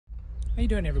How you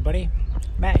doing, everybody?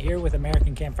 Matt here with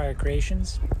American Campfire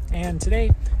Creations, and today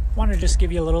I want to just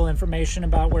give you a little information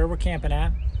about where we're camping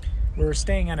at. We're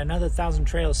staying at another Thousand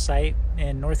Trails site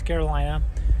in North Carolina,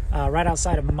 right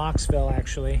outside of Mocksville.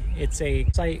 Actually, it's a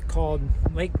site called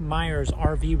Lake Myers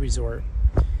RV Resort.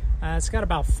 It's got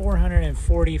about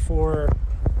 444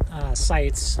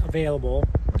 sites available,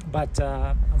 but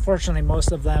unfortunately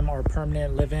most of them are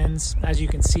permanent live-ins. As you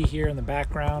can see here in the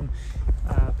background,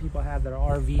 people have their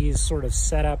RVs sort of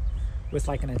set up with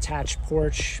like an attached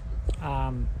porch.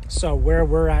 So where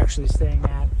we're actually staying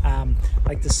at,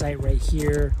 like the site right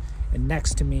here and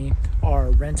next to me,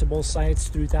 are rentable sites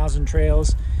through Thousand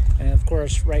Trails, and of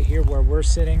course right here where we're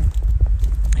sitting.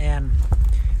 And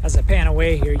as I pan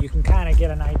away here, you can kind of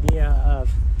get an idea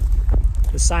of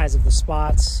the size of the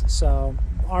spots. So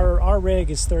our rig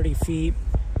is 30 feet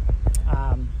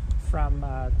from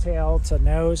tail to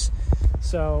nose.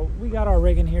 So we got our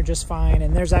rig in here just fine,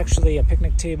 and there's actually a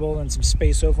picnic table and some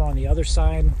space over on the other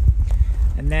side.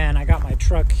 And then I got my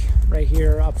truck right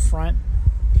here up front.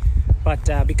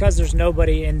 But because there's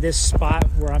nobody in this spot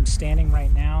where I'm standing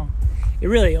right now, it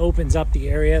really opens up the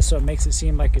area, so it makes it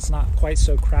seem like it's not quite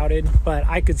so crowded. But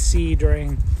I could see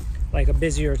during like a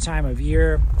busier time of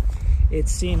year,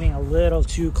 it's seeming a little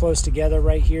too close together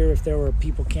right here if there were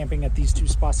people camping at these two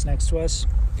spots next to us.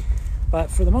 But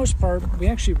for the most part, we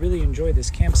actually really enjoy this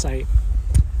campsite.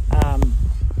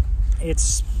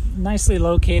 It's nicely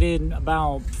located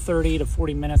about 30 to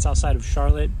 40 minutes outside of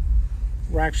Charlotte.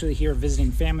 We're actually here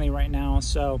visiting family right now,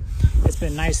 so it's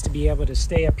been nice to be able to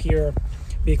stay up here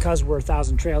because we're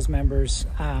Thousand Trails members,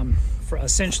 for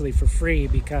essentially for free,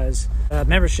 because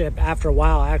membership after a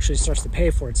while actually starts to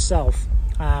pay for itself.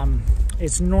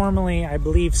 It's normally, I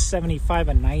believe, $75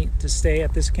 a night to stay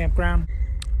at this campground,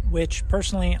 which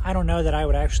personally, I don't know that I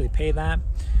would actually pay that.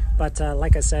 But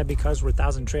like I said, because we're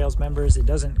Thousand Trails members, it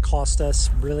doesn't cost us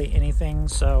really anything.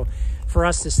 So for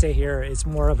us to stay here, it's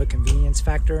more of a convenience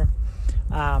factor.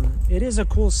 It is a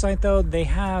cool site though. They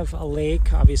have a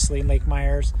lake, obviously Lake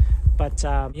Myers, but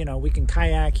you know, we can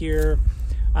kayak here.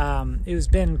 It has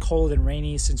been cold and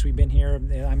rainy since we've been here.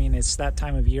 I mean, it's that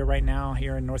time of year right now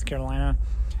here in North Carolina.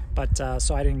 But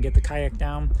so I didn't get the kayak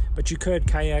down, but you could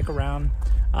kayak around.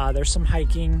 There's some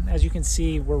hiking. As you can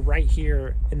see, we're right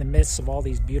here in the midst of all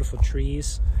these beautiful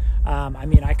trees. I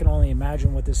mean, I can only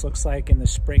imagine what this looks like in the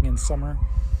spring and summer.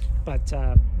 But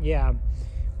yeah,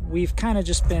 we've kind of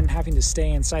just been having to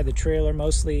stay inside the trailer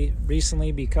mostly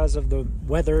recently because of the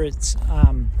weather. It's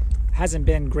hasn't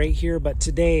been great here, but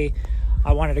today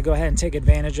I wanted to go ahead and take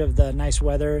advantage of the nice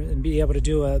weather and be able to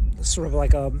do a sort of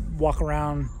like a walk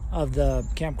around of the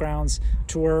campgrounds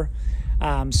tour.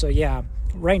 So yeah,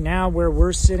 right now where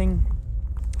we're sitting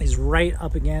is right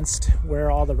up against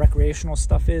where all the recreational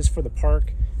stuff is for the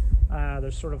park.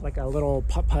 There's sort of like a little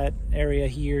putt-putt area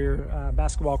here,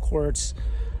 basketball courts.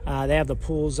 They have the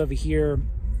pools over here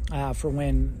for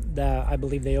when I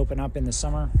believe they open up in the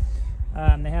summer.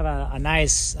 They have a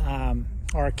nice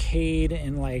arcade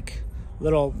and like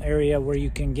little area where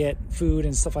you can get food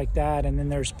and stuff like that, and then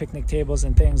there's picnic tables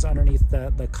and things underneath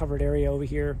the covered area over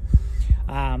here.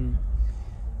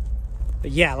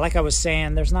 But yeah, like I was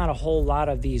saying, there's not a whole lot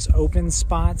of these open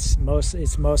spots.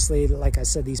 It's mostly, like I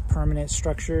said, these permanent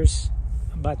structures.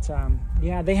 But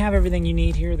yeah, they have everything you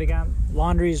need here. They got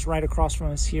laundries right across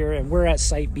from us here, and we're at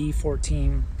site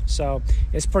B14, so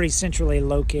it's pretty centrally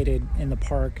located in the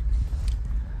park.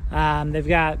 They've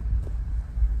got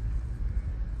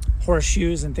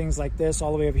horseshoes and things like this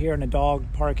all the way over here in the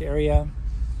dog park area.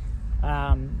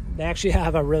 They actually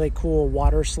have a really cool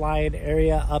water slide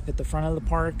area up at the front of the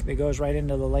park that goes right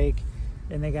into the lake,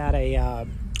 and they got a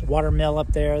water mill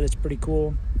up there that's pretty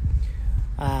cool.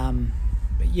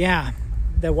 But yeah,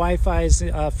 the Wi-Fi is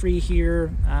free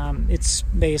here. It's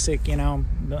basic, you know,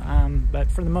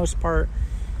 but for the most part,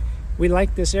 we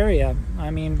like this area. I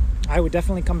mean, I would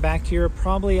definitely come back here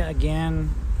probably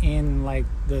again in like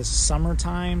the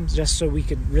summertime, just so we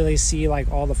could really see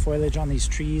like all the foliage on these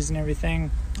trees and everything.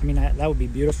 I mean, that would be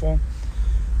beautiful.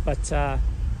 But I'm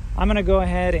gonna go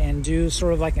ahead and do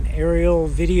sort of like an aerial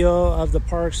video of the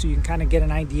park so you can kind of get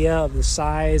an idea of the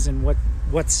size and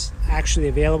what's actually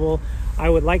available. I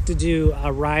would like to do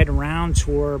a ride around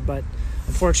tour, but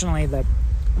unfortunately the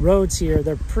roads here,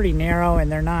 they're pretty narrow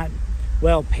and they're not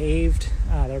well paved.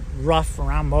 They're rough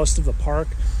around most of the park.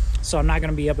 So I'm not going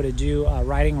to be able to do a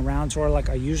riding around tour like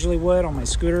I usually would on my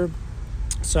scooter.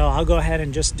 So I'll go ahead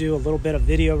and just do a little bit of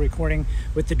video recording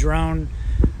with the drone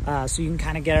so you can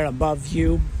kind of get an above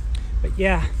view. But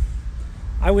yeah,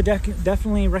 I would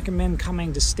definitely recommend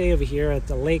coming to stay over here at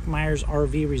the Lake Myers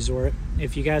RV Resort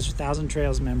if you guys are Thousand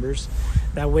Trails members.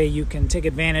 That way you can take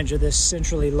advantage of this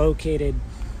centrally located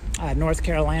North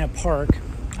Carolina park,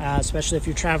 especially if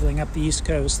you're traveling up the East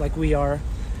Coast like we are.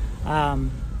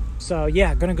 So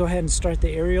yeah, gonna go ahead and start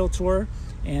the aerial tour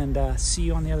and see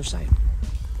you on the other side.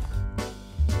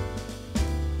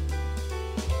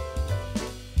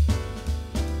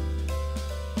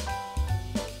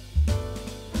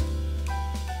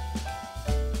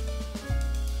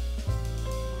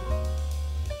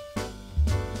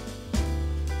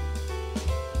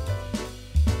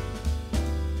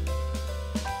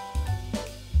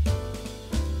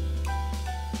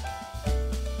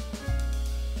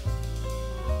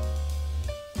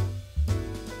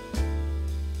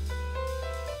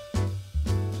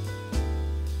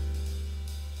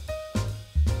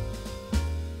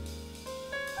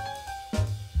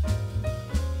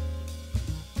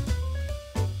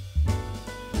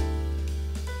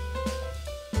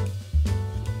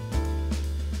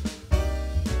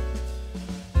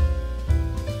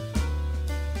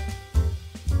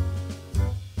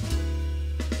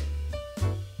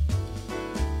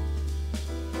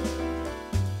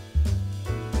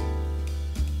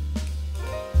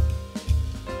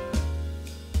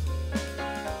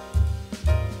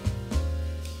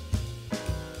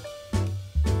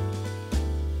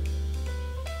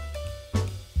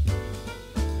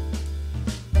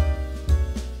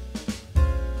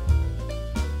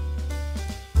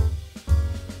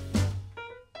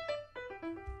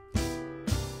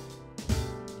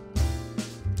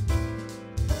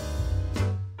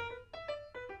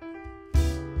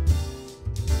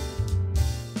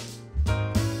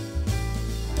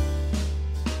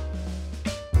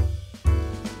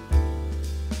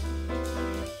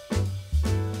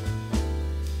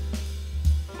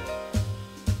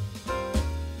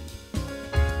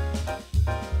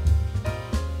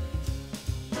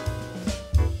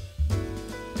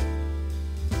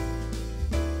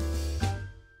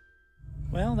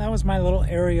 Well, that was my little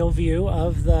aerial view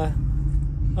of the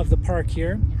park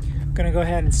here. I'm gonna go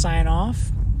ahead and sign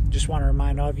off. Just want to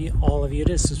remind all of you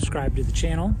to subscribe to the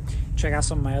channel, check out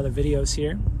some of my other videos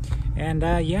here, and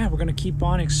yeah, we're gonna keep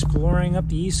on exploring up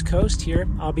the East Coast here.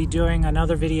 I'll be doing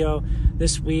another video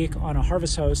this week on a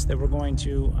harvest host that we're going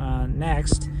to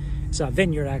next. It's a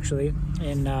vineyard actually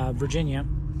in Virginia,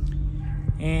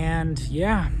 and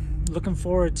yeah, looking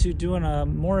forward to doing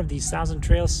more of these Thousand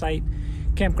Trails site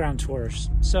campground tours.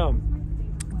 So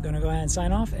I'm gonna go ahead and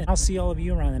sign off, and I'll see all of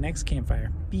you around the next campfire.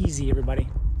 Be easy, everybody.